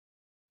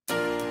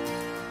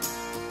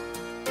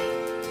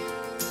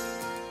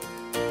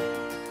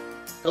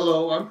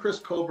Hello, I'm Chris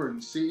Coborn,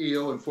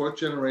 CEO and fourth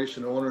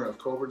generation owner of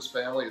Coburn's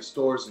family of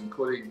stores,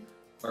 including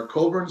our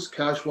Coburn's,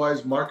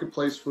 Cashwise,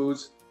 Marketplace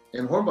Foods,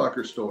 and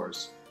Hornbacher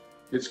stores.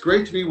 It's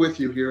great to be with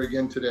you here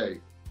again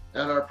today.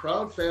 At our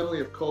proud family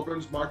of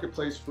Coburn's,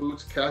 Marketplace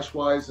Foods,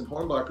 Cashwise, and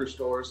Hornbacher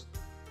stores,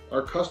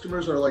 our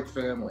customers are like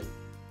family.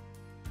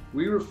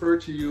 We refer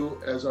to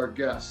you as our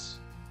guests.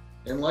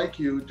 And like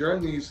you,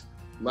 during these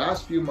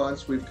last few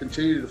months, we've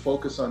continued to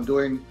focus on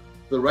doing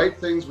the right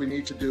things we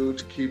need to do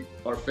to keep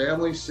our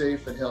families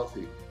safe and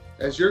healthy.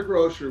 As your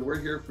grocer, we're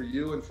here for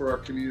you and for our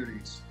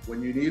communities.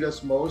 When you need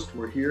us most,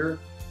 we're here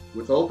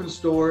with open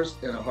stores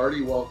and a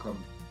hearty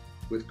welcome,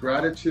 with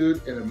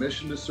gratitude and a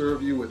mission to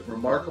serve you with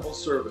remarkable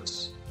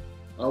service.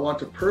 I want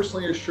to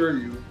personally assure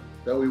you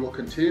that we will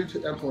continue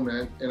to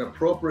implement and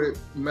appropriate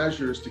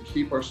measures to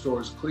keep our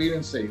stores clean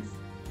and safe.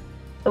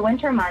 The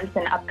winter months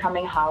and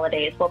upcoming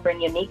holidays will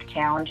bring unique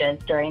challenges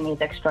during these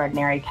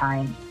extraordinary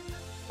times.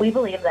 We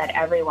believe that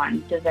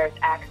everyone deserves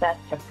access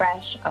to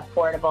fresh,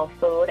 affordable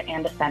food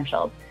and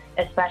essentials,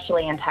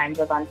 especially in times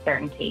of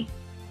uncertainty.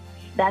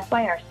 That's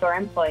why our store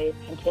employees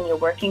continue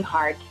working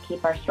hard to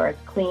keep our stores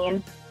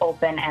clean,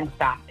 open, and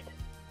stocked.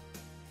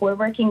 We're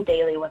working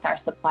daily with our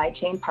supply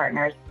chain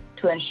partners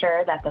to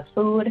ensure that the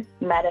food,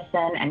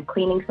 medicine, and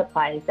cleaning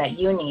supplies that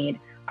you need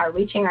are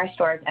reaching our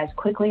stores as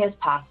quickly as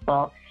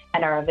possible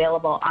and are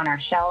available on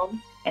our shelves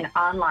and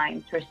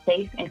online through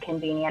safe and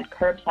convenient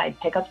curbside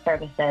pickup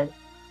services,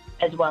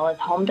 as well as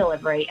home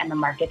delivery in the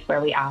markets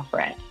where we offer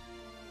it.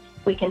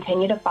 We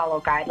continue to follow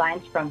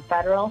guidelines from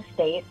federal,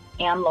 state,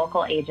 and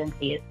local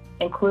agencies,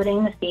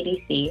 including the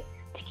CDC,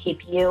 to keep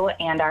you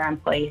and our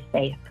employees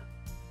safe.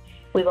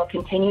 We will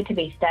continue to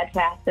be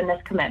steadfast in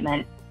this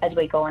commitment as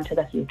we go into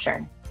the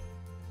future.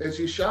 As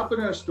you shop in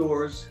our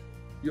stores,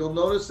 you'll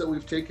notice that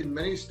we've taken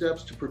many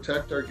steps to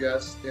protect our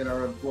guests and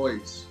our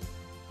employees.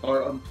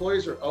 Our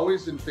employees are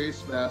always in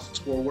face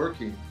masks while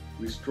working.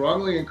 We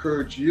strongly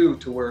encourage you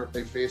to wear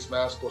a face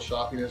mask while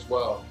shopping as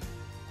well.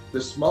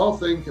 This small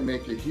thing can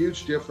make a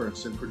huge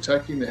difference in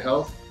protecting the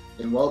health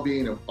and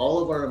well-being of all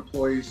of our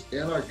employees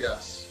and our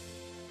guests.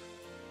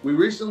 We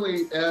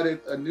recently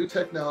added a new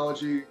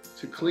technology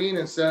to clean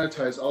and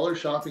sanitize all our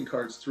shopping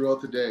carts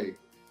throughout the day.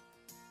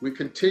 We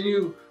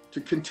continue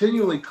to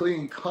continually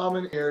clean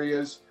common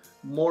areas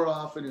more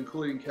often,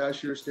 including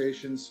cashier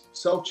stations,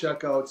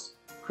 self-checkouts,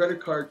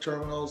 credit card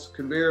terminals,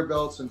 conveyor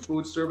belts, and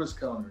food service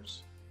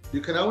counters. You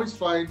can always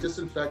find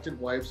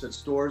disinfectant wipes at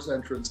stores'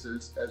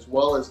 entrances, as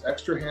well as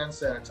extra hand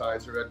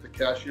sanitizer at the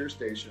cashier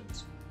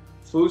stations,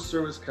 food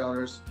service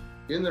counters,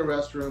 in the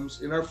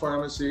restrooms, in our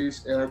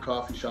pharmacies, and our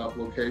coffee shop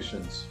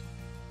locations.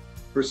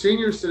 For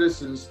senior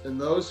citizens and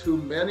those who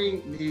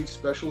many need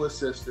special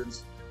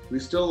assistance, we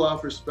still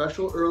offer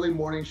special early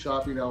morning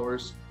shopping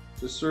hours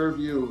to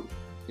serve you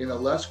in a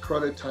less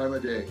crowded time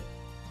of day.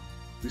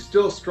 We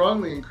still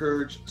strongly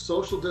encourage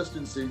social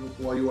distancing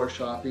while you are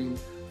shopping,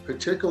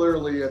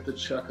 particularly at the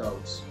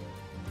checkouts.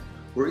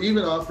 We're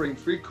even offering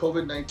free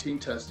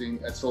COVID-19 testing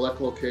at select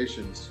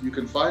locations. You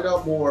can find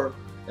out more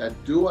at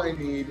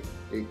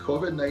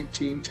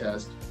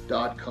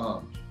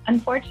doineedacovid19test.com.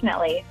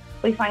 Unfortunately,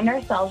 we find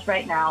ourselves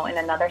right now in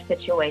another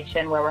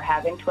situation where we're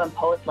having to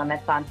impose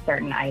limits on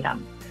certain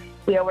items.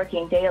 We are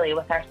working daily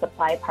with our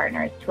supply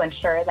partners to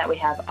ensure that we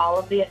have all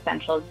of the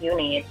essentials you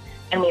need,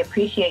 and we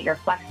appreciate your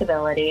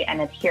flexibility and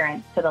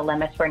adherence to the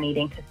limits we're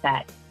needing to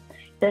set.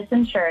 This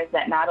ensures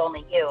that not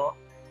only you,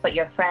 but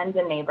your friends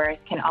and neighbors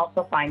can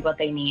also find what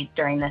they need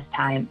during this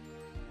time.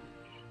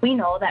 We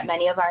know that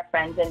many of our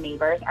friends and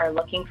neighbors are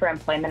looking for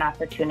employment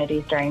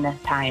opportunities during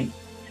this time.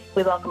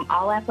 We welcome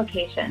all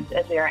applications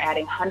as we are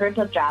adding hundreds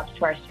of jobs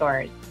to our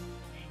stores.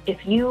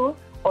 If you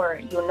or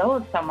you know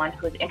of someone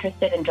who's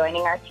interested in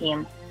joining our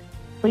team,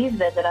 please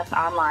visit us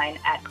online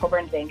at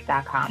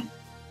coburnsinc.com.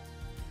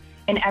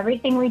 In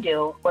everything we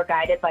do, we're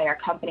guided by our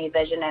company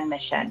vision and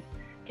mission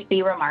to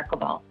be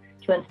remarkable,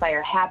 to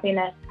inspire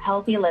happiness,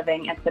 healthy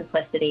living, and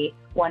simplicity,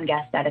 one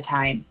guest at a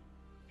time.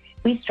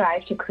 We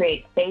strive to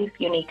create safe,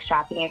 unique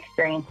shopping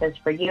experiences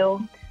for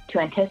you, to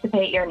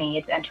anticipate your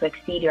needs, and to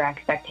exceed your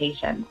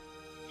expectations.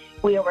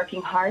 We are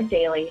working hard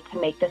daily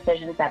to make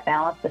decisions that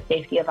balance the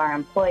safety of our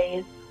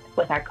employees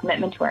with our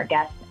commitment to our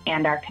guests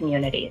and our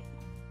communities.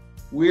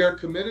 We are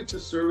committed to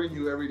serving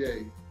you every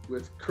day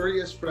with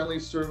courteous, friendly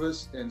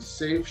service and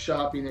safe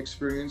shopping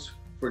experience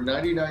for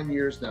 99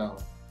 years now.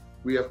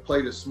 We have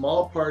played a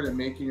small part in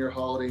making your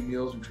holiday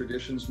meals and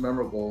traditions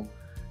memorable.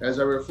 As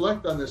I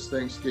reflect on this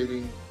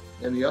Thanksgiving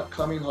and the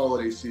upcoming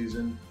holiday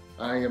season,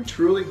 I am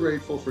truly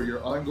grateful for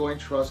your ongoing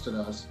trust in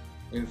us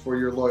and for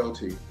your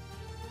loyalty.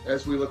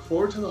 As we look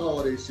forward to the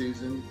holiday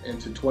season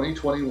and to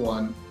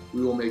 2021,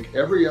 we will make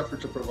every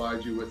effort to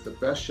provide you with the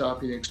best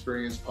shopping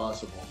experience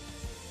possible.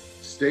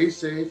 Stay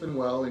safe and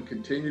well and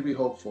continue to be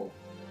hopeful.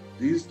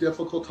 These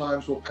difficult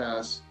times will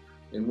pass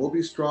and we'll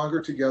be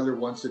stronger together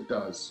once it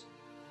does.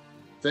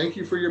 Thank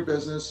you for your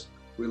business.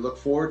 We look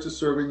forward to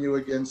serving you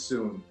again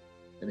soon,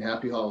 and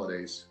happy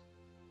holidays.